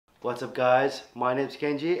What's up guys, my name's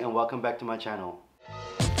Kenji and welcome back to my channel.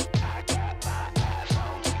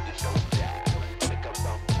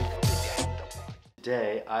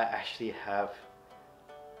 Today I actually have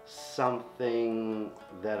something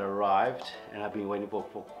that arrived and I've been waiting for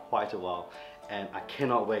quite a while, and I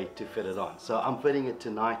cannot wait to fit it on. So I'm fitting it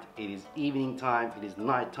tonight. It is evening time, it is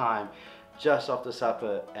night time, just after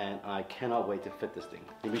supper, and I cannot wait to fit this thing.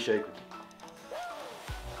 Let me show you quickly.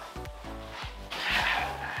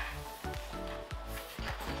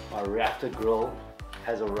 My Raptor grill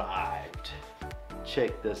has arrived.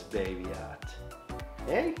 Check this baby out.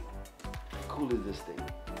 Hey, how cool is this thing?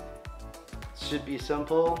 Should be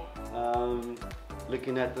simple.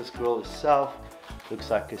 Looking at this grill itself,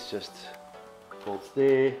 looks like it's just bolts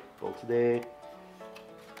there, bolts there.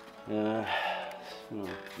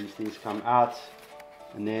 These things come out,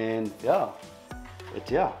 and then yeah,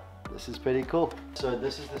 this is pretty cool. So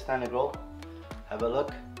this is the standard grill. Have a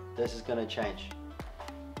look. This is gonna change.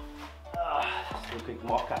 Just a quick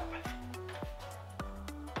mock-up.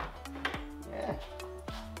 Yeah,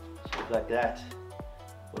 just like that.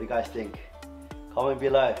 What do you guys think? Comment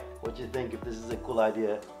below what you think, if this is a cool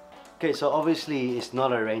idea. Okay, so obviously it's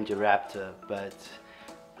not a Ranger Raptor, but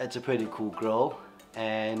it's a pretty cool grill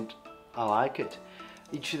and I like it.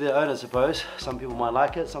 Each to their own, I suppose. Some people might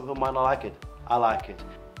like it, some people might not like it. I like it.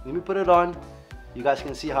 Let me put it on. You guys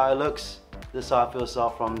can see how it looks. This is how it feels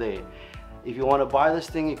off from there. If you want to buy this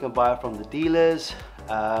thing, you can buy it from the dealers.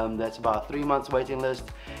 That's about 3 months waiting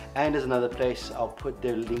list. And there's another place, I'll put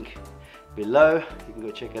their link below. You can go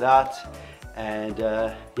check it out. And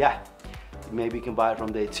yeah, maybe you can buy it from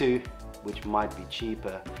there too, which might be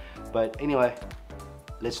cheaper. But anyway,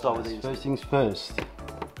 let's start with these. First things first,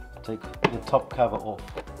 take the top cover off,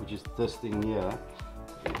 which is this thing here.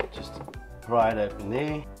 Just pry it open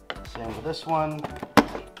there. Same with this one.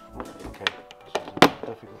 Okay,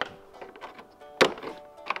 difficult.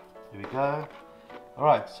 Here we go.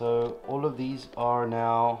 Alright, so all of these are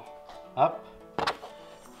now up.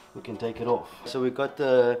 We can take it off. So we've got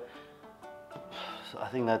the, I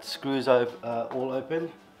think that screws all open.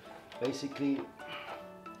 Basically,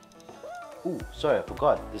 oh sorry, I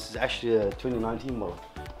forgot. This is actually a 2019 model,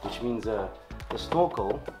 which means the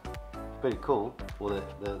snorkel, pretty cool, or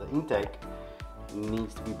the intake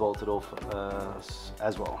needs to be bolted off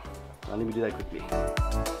as well. Now let me do that quickly.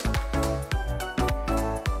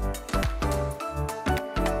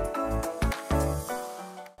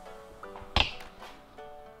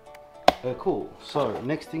 Cool, so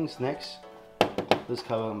next things next, this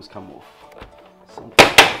cover must come off. Something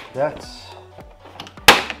like that,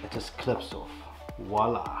 it just clips off.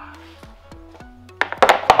 Voila,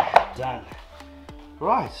 done.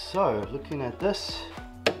 Right, so looking at this,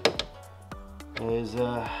 there's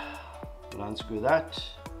we'll unscrew that,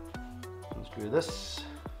 unscrew this.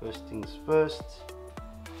 First things first.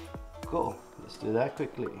 Cool, let's do that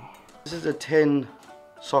quickly. This is a 10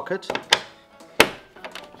 socket.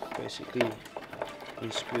 Basically,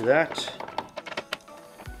 unscrew that.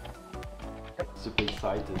 Super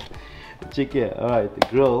excited. Check it. Alright, the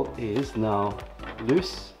grill is now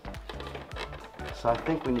loose. So I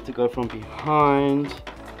think we need to go from behind.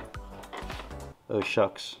 Oh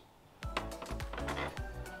shucks.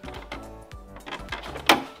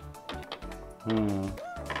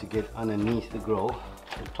 To get underneath the grill,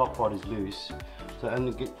 the top part is loose. So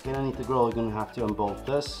to get underneath the grill, you're going to have to unbolt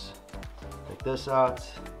this. Take this out.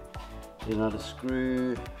 There's another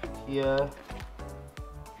screw here,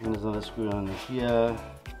 and there's another screw under here,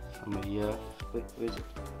 somewhere here. Wait, where is it?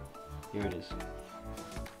 Here it is.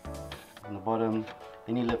 On the bottom.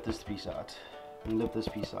 Then you lift this piece out. And lift this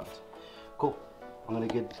piece out. Cool. I'm gonna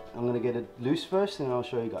get it loose first, and I'll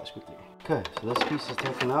show you guys quickly. Okay, so this piece is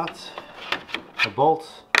taken out. A bolt,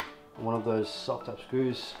 one of those soft type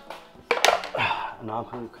screws. And now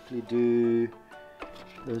I'm gonna quickly do.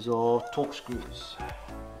 Those are torque screws.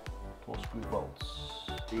 Screw bolts.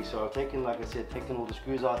 See, so I've taken, like I said, taken all the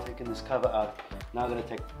screws out, taken this cover out. Now I'm going to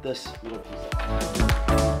take this little piece out.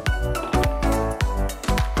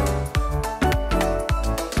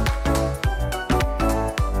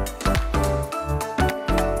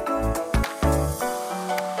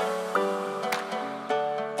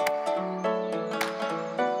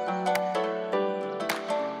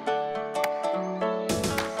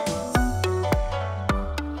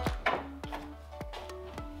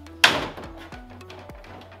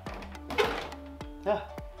 Yeah,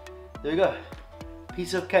 there you go.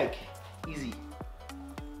 Piece of cake. Easy.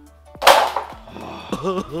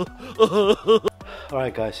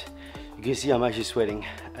 Alright guys, you can see I'm actually sweating,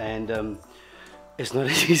 and it's not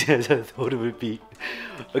as easy as I thought it would be.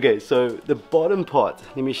 Okay, so the bottom part,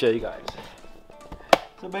 let me show you guys.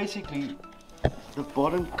 So basically, the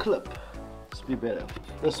bottom clip, let's be better,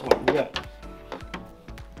 this one here.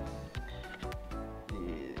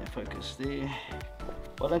 Yeah, focus there.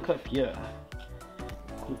 Bottom clip here.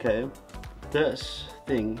 Okay, this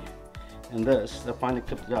thing and this, they finally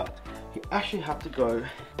clipped it out. You actually have to go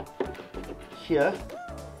here.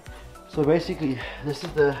 So basically, this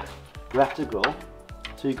is the Raptor grill.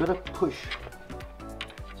 So you gotta push.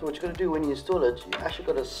 So what you're gonna do when you install it, you actually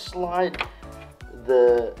gotta slide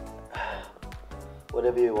the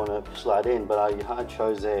whatever you want to slide in, but I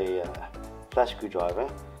chose a flat screwdriver.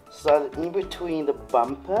 Slide it in between the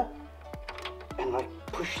bumper and like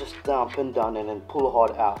push this down, pin down, and then pull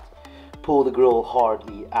hard out. Pull the grill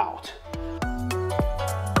hardly out.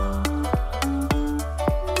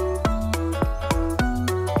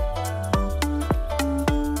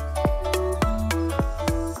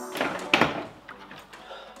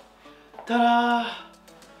 Ta-da!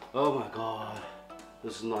 Oh my god,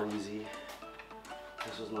 this is not easy.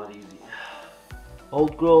 This was not easy.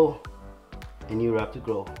 Old grill and new Raptor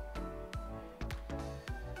grill.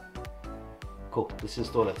 Cool, let's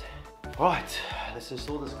install it. Alright, let's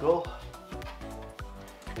install this grill.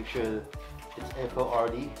 Make sure it's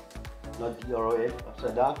F-O-R-D, not D-R-O-F,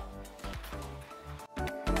 upside down.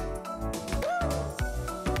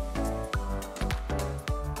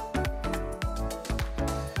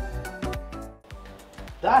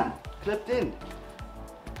 Done, clipped in.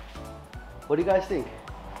 What do you guys think?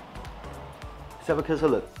 Let's have a closer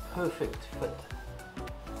look. Perfect fit.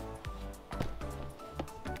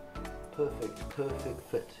 Perfect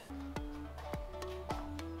fit.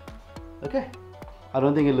 Okay. I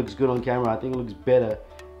don't think it looks good on camera. I think it looks better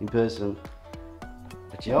in person.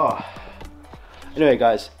 But yeah. Anyway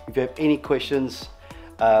guys, if you have any questions,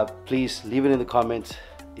 please leave it in the comments.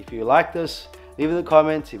 If you like this, leave it in the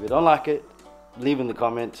comments. If you don't like it, leave in the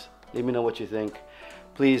comments. Let me know what you think.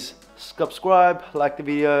 Please subscribe, like the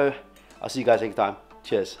video. I'll see you guys next time.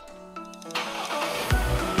 Cheers.